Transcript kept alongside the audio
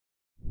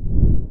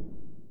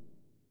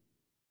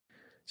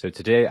So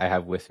today I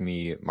have with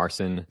me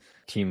Marcin,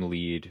 team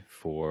lead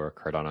for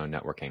Cardano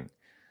networking.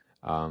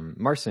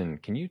 Marcin,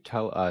 can you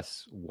tell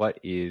us what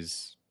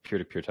is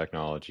peer-to-peer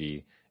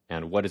technology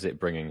and what is it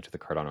bringing to the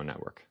Cardano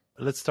network?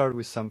 Let's start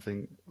with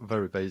something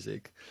very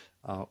basic.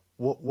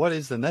 What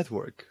is the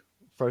network,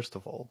 first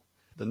of all?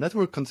 The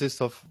network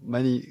consists of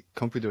many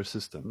computer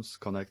systems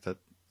connected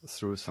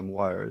through some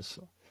wires,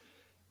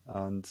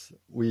 and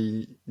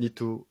we need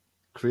to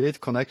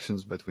create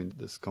connections between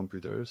these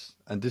computers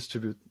and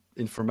distribute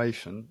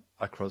information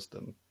across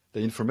them.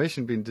 The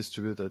information being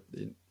distributed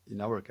in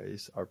our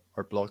case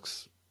are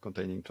blocks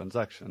containing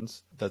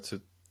transactions that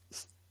should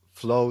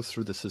flow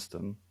through the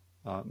system,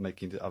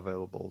 making it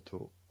available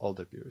to all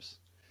the peers.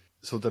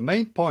 So the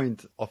main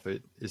point of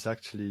it is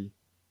actually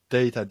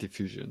data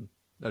diffusion,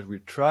 that we're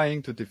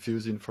trying to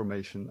diffuse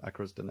information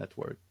across the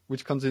network,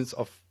 which consists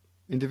of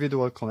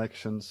individual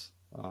connections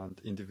and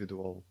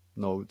individual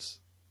nodes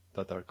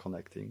that are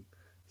connecting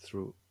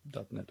through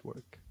that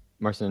network.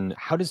 Marcin,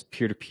 how does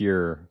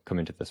peer-to-peer come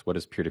into this? What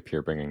is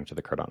peer-to-peer bringing to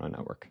the Cardano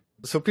network?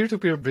 So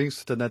peer-to-peer brings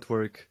to the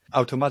network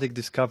automatic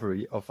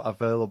discovery of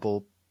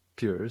available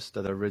peers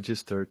that are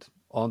registered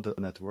on the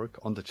network,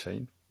 on the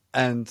chain,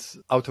 and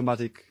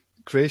automatic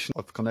creation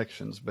of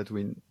connections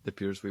between the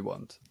peers we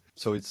want.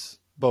 So it's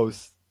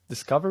both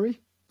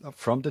discovery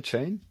from the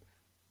chain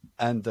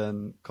and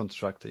then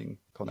constructing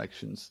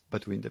connections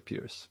between the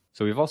peers.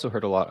 So we've also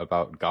heard a lot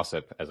about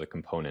gossip as a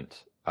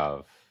component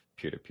of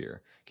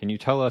peer-to-peer. Can you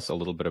tell us a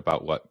little bit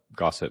about what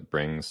gossip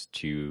brings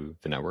to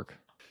the network?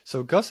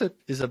 So gossip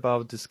is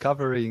about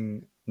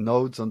discovering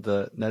nodes on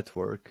the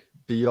network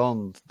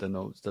beyond the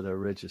nodes that are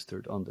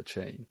registered on the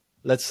chain.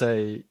 Let's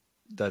say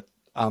that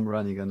I'm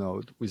running a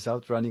node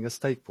without running a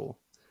stake pool.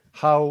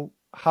 How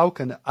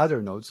can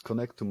other nodes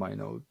connect to my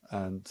node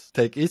and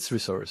take its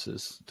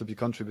resources to be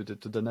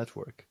contributed to the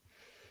network?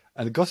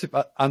 And gossip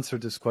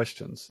answers these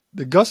questions.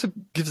 The gossip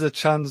gives a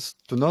chance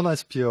to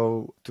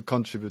non-SPO to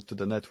contribute to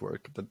the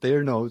network, that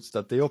their nodes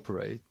that they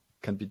operate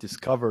can be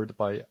discovered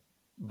by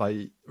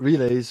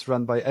relays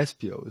run by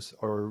SPOs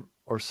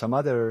or some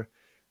other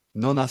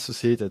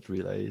non-associated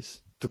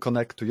relays to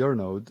connect to your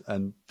node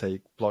and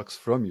take blocks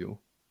from you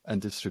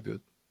and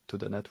distribute to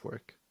the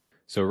network.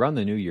 So around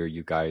the new year,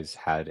 you guys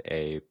had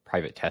a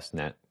private test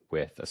net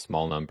with a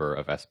small number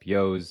of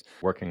SPOs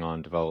working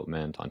on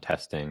development, on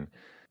testing.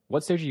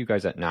 What stage are you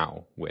guys at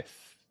now with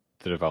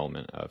the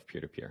development of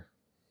peer-to-peer?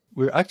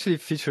 We're actually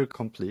feature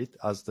complete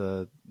as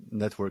the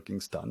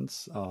networking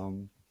stands.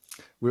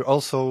 We're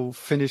also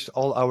finished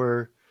all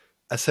our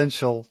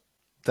essential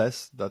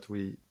tests that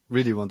we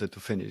really wanted to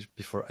finish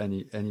before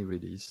any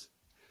release.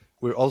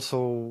 We're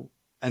also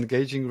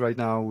engaging right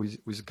now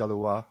with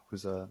Galois,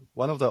 who's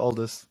one of the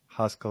oldest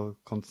Haskell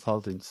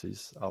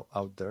consultancies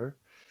out there,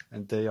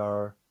 and they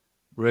are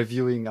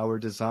reviewing our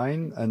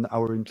design and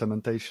our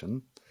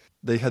implementation.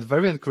 They had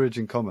very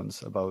encouraging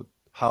comments about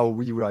how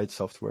we write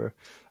software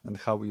and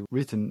how we've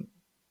written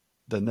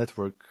the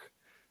network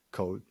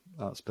code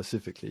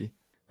specifically.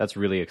 That's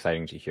really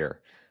exciting to hear.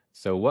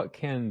 So what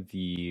can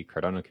the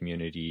Cardano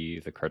community,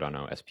 the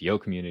Cardano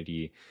SPO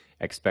community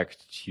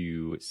expect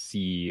to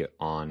see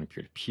on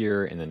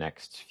peer-to-peer in the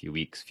next few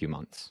weeks, few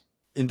months?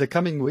 In the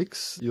coming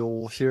weeks,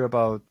 you'll hear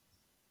about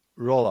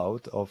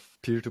rollout of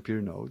peer-to-peer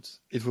nodes.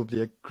 It will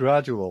be a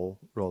gradual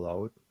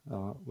rollout.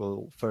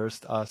 We'll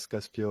first ask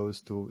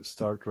SPOs to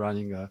start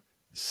running a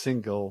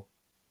single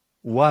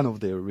one of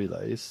their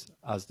relays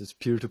as this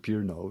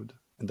peer-to-peer node,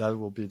 and that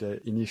will be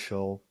the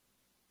initial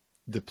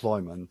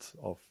deployment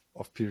of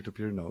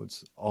peer-to-peer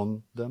nodes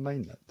on the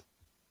mainnet.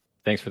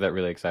 Thanks for that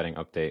really exciting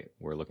update.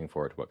 We're looking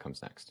forward to what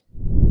comes next.